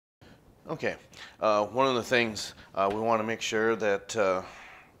Okay, one of the things we want to make sure that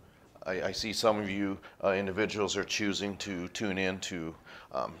I see some of you individuals are choosing to tune in to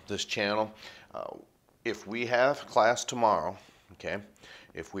this channel. If we have class tomorrow, okay,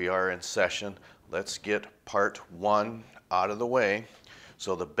 if we are in session, let's get part 1 out of the way.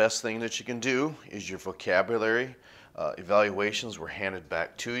 So the best thing that you can do is your vocabulary evaluations were handed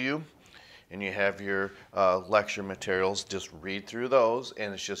back to you, and you have your lecture materials. Just read through those,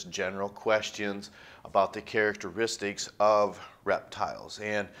 and it's just general questions about the characteristics of reptiles.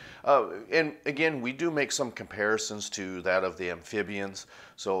 And again, we do make some comparisons to that of the amphibians.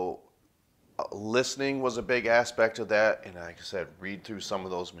 So listening was a big aspect of that, and like I said, read through some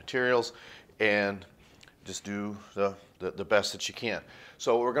of those materials and just do the best that you can.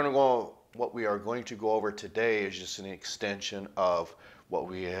 So what we are going to go over today is just an extension of what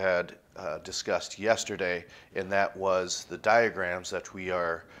we had discussed yesterday, and that was the diagrams that we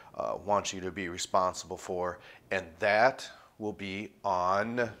are want you to be responsible for, and that will be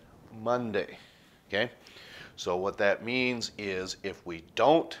on Monday. Okay, so what that means is if we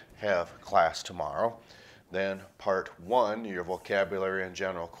don't have class tomorrow, then part 1, your vocabulary and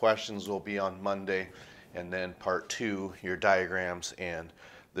general questions, will be on Monday, and then part 2, your diagrams and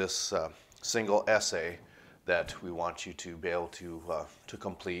this single essay that we want you to be able to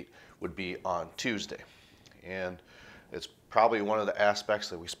complete, would be on Tuesday. And it's probably one of the aspects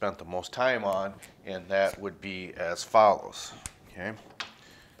that we spent the most time on, and that would be as follows. Okay,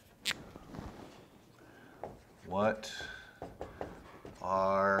 what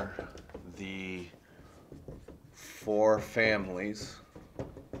are the 4 families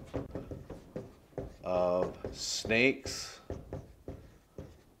of snakes?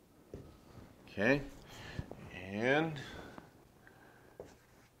 Okay, and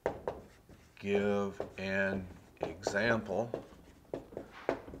give an example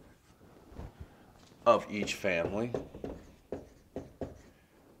of each family.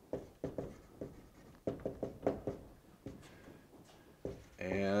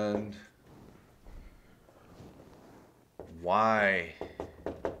 And why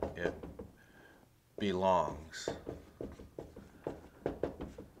it belongs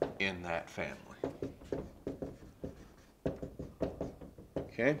in that family.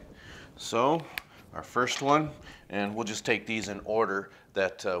 Okay, so our first one, and we'll just take these in order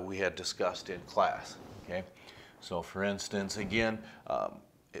that we had discussed in class. Okay, so for instance, again,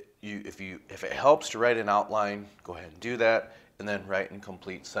 if it helps to write an outline, go ahead and do that, and then write in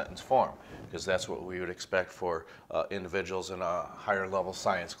complete sentence form, because that's what we would expect for individuals in a higher level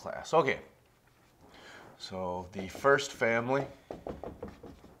science class. Okay, so the first family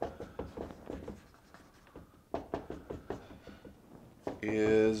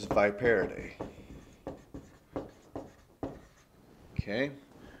is Viperidae. Okay,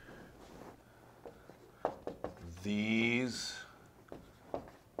 these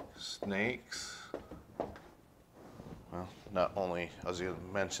snakes, well, not only, as you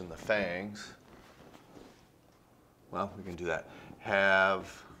mentioned, the fangs, well, we can do that,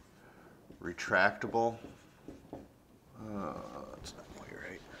 have retractable, that's not quite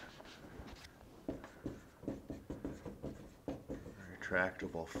right,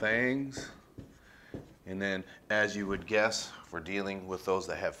 retractable fangs. And then, as you would guess, if we're dealing with those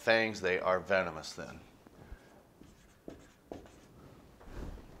that have fangs, they are venomous then.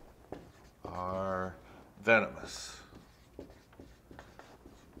 Are venomous.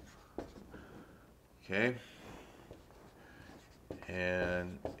 Okay.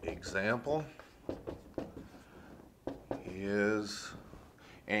 An example is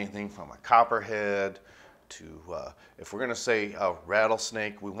anything from a copperhead to, if we're going to say a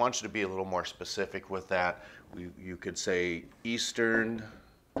rattlesnake, we want you to be a little more specific with that. You could say eastern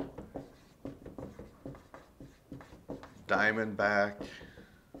diamondback.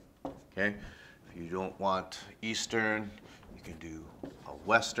 Okay, if you don't want eastern, you can do a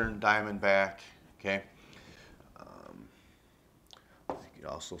western diamondback. Okay, you could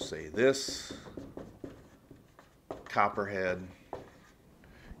also say this copperhead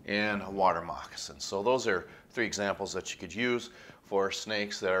and a water moccasin. So those are 3 examples that you could use for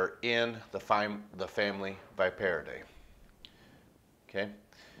snakes that are in the family Viperidae. Okay,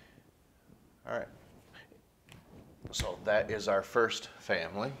 all right, so that is our first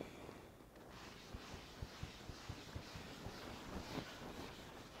family.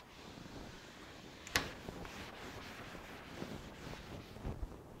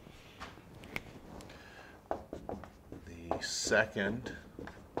 The second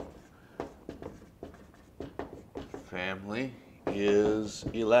family is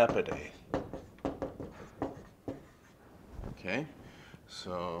Elapidae. Okay,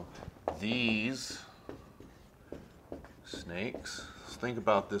 So these snakes, let's think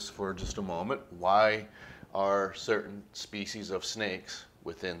about this for just a moment. Why are certain species of snakes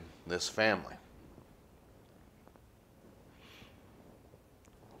within this family?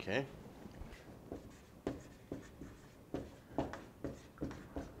 Okay.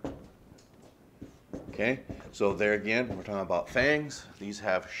 Okay, so there again, we're talking about fangs. These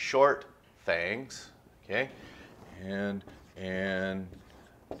have short fangs. Okay, and an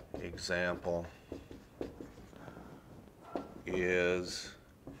example is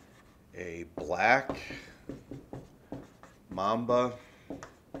a black mamba.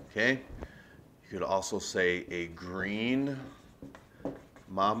 Okay, you could also say a green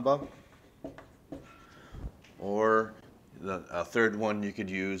mamba, or a third one you could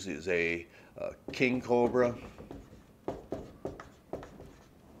use is a king cobra or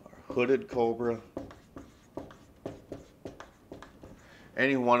hooded cobra.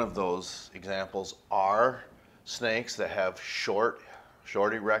 Any one of those examples are snakes that have short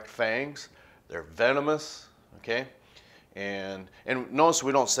erect fangs. They're venomous, okay? And notice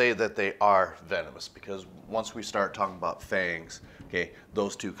we don't say that they are venomous, because once we start talking about fangs, okay,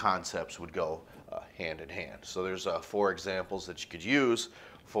 those two concepts would go hand in hand. So there's 4 examples that you could use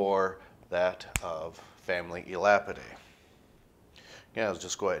for that of family Elapidae. Yeah, I'll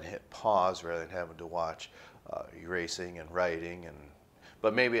just go ahead and hit pause rather than having to watch erasing and writing,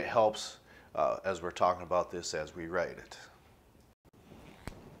 but maybe it helps as we're talking about this as we write it.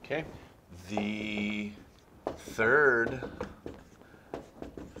 Okay, the third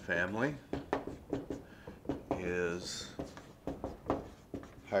family is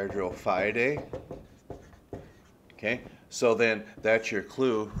Hydrophidae. Okay, so then that's your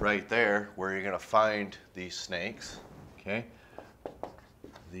clue right there where you're going to find these snakes. Okay,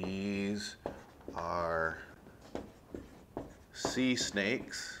 these are sea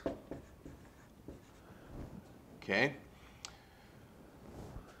snakes. Okay,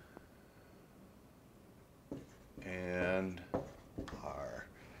 and are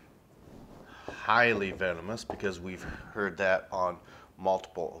highly venomous, because we've heard that on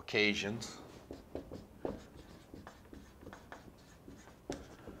multiple occasions.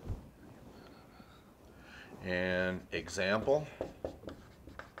 An example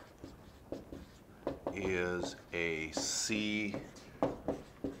is a sea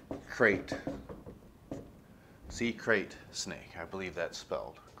crate snake. I believe that's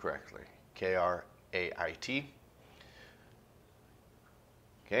spelled correctly. K-R-A-I-T.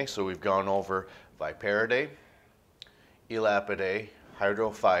 Okay, so we've gone over Viperidae, Elapidae,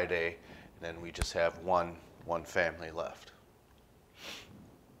 Hydrophidae, and then we just have one family left.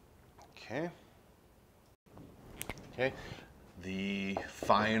 Okay. Okay, the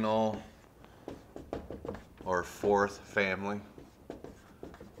final or fourth family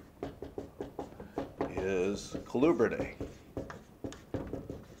is Colubridae.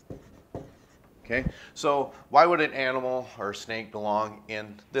 Okay, so why would an animal or a snake belong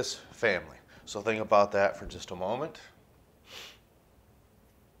in this family? So think about that for just a moment.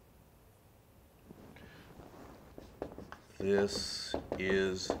 This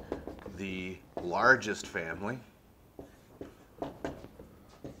is the largest family,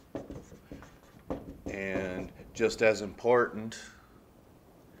 and just as important,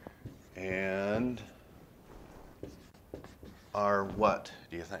 and are what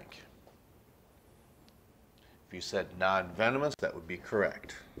do you think? If you said non-venomous, that would be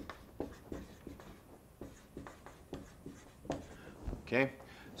correct. Okay,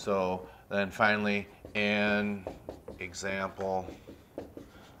 so then finally, an example,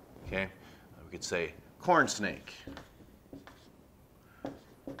 okay, we could say corn snake.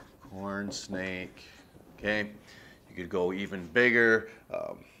 Corn snake, okay. You could go even bigger.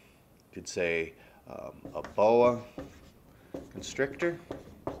 You could say a boa constrictor.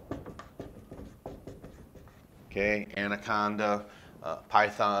 Okay, anaconda,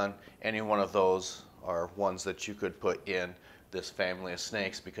 python, any one of those are ones that you could put in this family of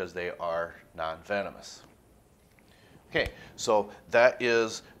snakes because they are non-venomous. Okay, so that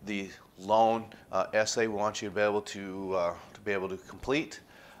is the lone essay we want you to be able to complete.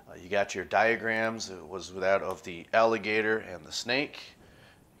 You got your diagrams. It was that of the alligator and the snake.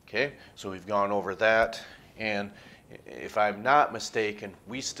 Okay, so we've gone over that, and if I'm not mistaken,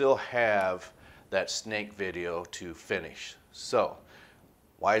 we still have that snake video to finish. So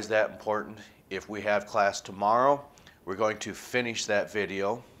why is that important? If we have class tomorrow, we're going to finish that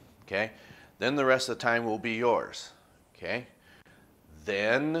video. Okay, then the rest of the time will be yours. Okay,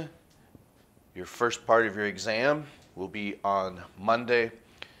 then your first part of your exam will be on Monday,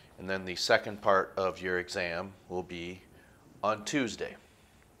 and then the second part of your exam will be on Tuesday.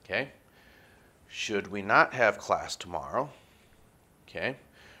 Okay. Should we not have class tomorrow, okay,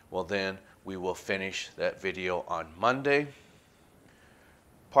 well then we will finish that video on Monday.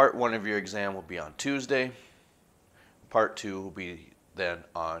 Part 1 of your exam will be on Tuesday. Part 2 will be then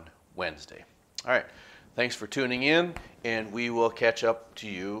on Wednesday. All right, thanks for tuning in, and we will catch up to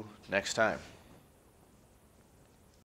you next time.